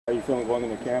How you feeling going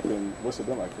into camp, and what's it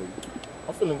been like for you?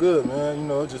 I'm feeling good, man. You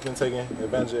know, just been taking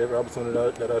advantage of every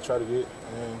opportunity that I try to get,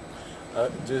 and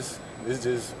it just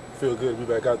feel good to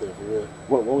be back out there for real.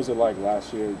 What was it like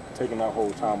last year, taking that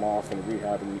whole time off and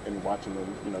rehab and watching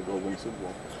them, go win the Super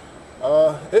Bowl?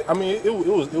 It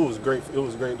was great. It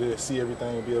was great to see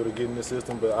everything and be able to get in the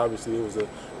system, but obviously it was a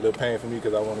little pain for me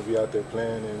because I want to be out there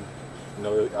playing, and I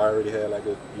already had like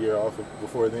a year off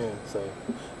before then, so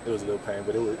it was a little pain,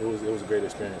 but it was a great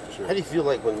experience for sure. How do you feel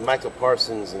like when Michael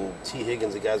Parsons and T.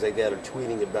 Higgins and guys like that are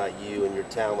tweeting about you and your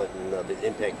talent and the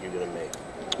impact you're going to make?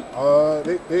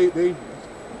 They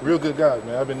real good guys,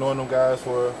 man. I've been knowing them guys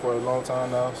for a long time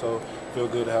now, so feel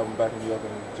good to have them backing me up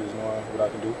and just knowing what I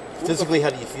can do. Physically, how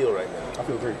do you feel right now? I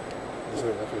feel great. Yes,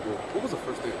 sir. I feel good. What was the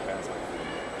first day of pass like for you,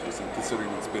 just considering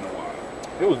it's been a while?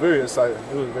 It was very exciting.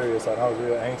 I was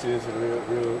real anxious and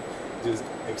real just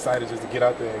excited just to get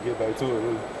out there and get back to it.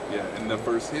 Really. Yeah, and the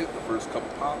first hit, the first couple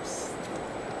pops.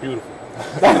 Beautiful.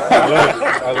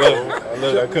 I love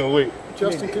it. I couldn't wait.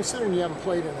 Justin, considering you haven't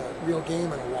played in a real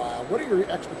game in a while, what are your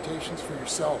expectations for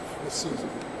yourself this season?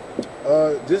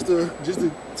 Just to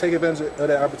take advantage of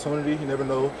that opportunity. You never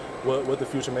know what the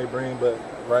future may bring, but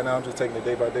right now I'm just taking it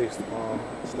day by day, step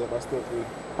by step. Really.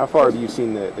 How far have you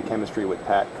seen the chemistry with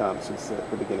Pat come since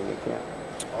the beginning of camp?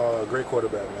 Great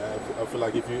quarterback, man. I feel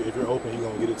like if you're open, he's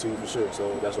gonna get it to you for sure.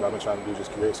 So that's what I've been trying to do,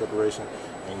 just create separation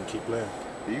and keep playing.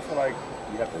 Do you feel like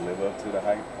you have to live up to the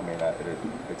hype? I mean, they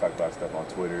talk about stuff on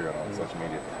Twitter and on social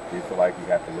media. Do you feel like you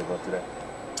have to live up to that?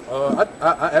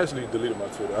 I actually deleted my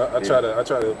Twitter. I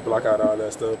try to block out all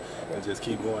that stuff and just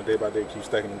keep going day by day, keep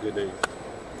stacking them good days.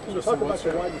 Can you talk about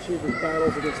your wide receiver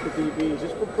battles against the DBs?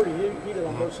 It's been pretty heated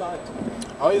on both sides.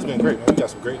 Oh, it's been great, man. We got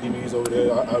some great DBs over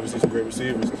there. Obviously, some great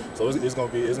receivers. So it's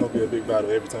gonna be a big battle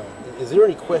every time. Is there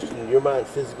any question in your mind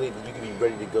physically that you could be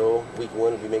ready to go week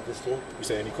 1 if you make this team? You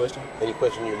say any question? Any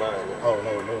question in your mind? Yeah. Oh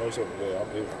no, sir. Yeah,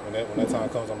 when that time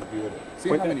comes, I'm gonna be ready.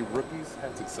 Seeing how many rookies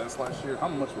had success last year, how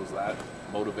much was that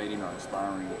motivating or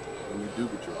inspiring when you do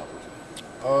get your opportunity?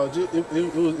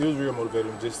 It was real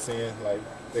motivating just seeing like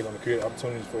they're gonna create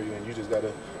opportunities for you, and you just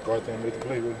gotta go out there and make the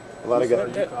play. Really. A lot of guys. Are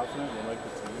you confident in like the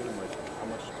team? Like how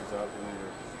much is that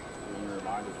in your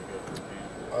mind as you go through the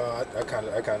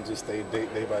game? I kind of just stay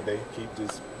day by day.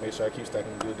 Make sure I keep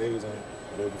stacking good days, and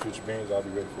whatever the future brings, I'll be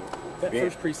ready for it. That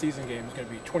first preseason game is going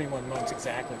to be 21 months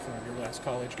exactly from your last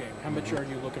college game. How much are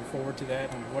you looking forward to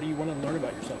that, and what do you want to learn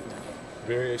about yourself in that game?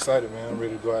 Very excited, man. I'm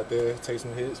ready to go out there, take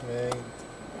some hits, man.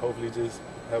 Hopefully, just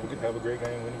have a great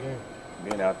game, win the game.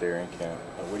 Being out there in camp,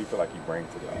 what do you feel like you bring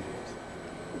to the offense?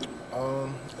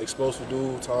 Explosive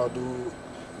dude, tall dude,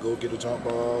 go get a jump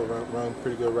ball, run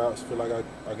pretty good routes. Feel like I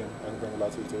can bring a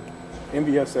lot to the table.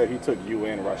 MVS said he took you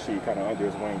and Rashid kind of under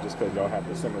his wing just because y'all have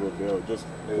a similar build. Just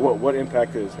what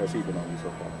impact has he been on you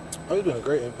so far? Oh, he's been a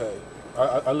great impact.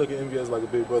 I look at MVS like a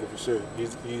big brother for sure.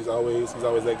 He's always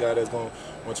that guy that's going to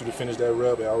want you to finish that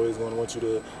rub and always going to want you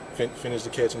to finish the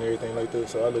catch and everything like that.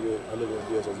 So I look at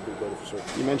MVS as a big brother for sure.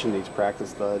 You mentioned these practice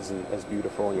studs and as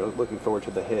beautiful, and you're looking forward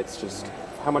to the hits. Just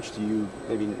how much do you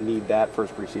maybe need that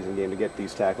first preseason game to get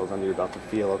these tackles under your belt to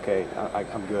feel okay?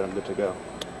 I'm good to go.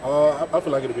 I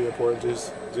feel like it'll be important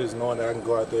just knowing that I can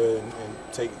go out there and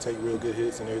take real good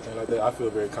hits and everything like that. I feel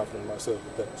very confident in myself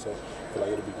with that, so I feel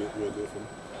like it'll be real good for me.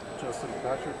 Justin,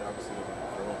 Patrick obviously doesn't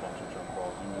throw a bunch of jump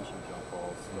balls. You mentioned jump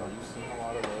balls. Are you seeing a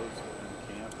lot of those in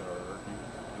camp, or are you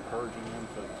encouraging him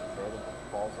to throw the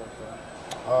balls like that?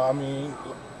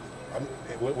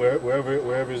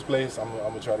 Wherever his place, I'm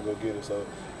gonna try to go get it. So,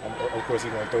 of course,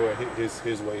 he's gonna throw it his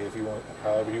way if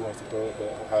however he wants to throw it.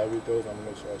 But however he throws, I'm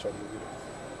gonna make sure I try to go get it.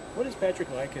 What is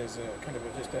Patrick like as kind of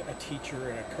just a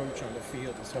teacher and a coach on the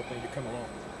field that's helping you to come along?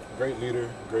 Great leader,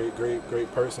 great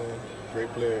person,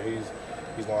 great player. He's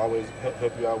gonna always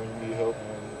help you out when you need help,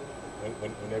 and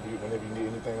whenever you need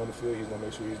anything on the field, he's gonna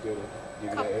make sure he's there to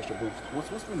give you that extra boost.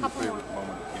 What's been your favorite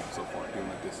moment of camp so far, given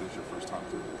that this is your first time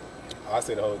through? I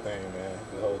say the whole thing, man.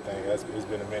 The whole thing. It's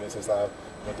been a minute since I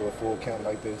went through a full camp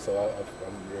like this, so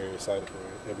I'm very excited for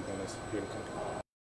everything that's here to come.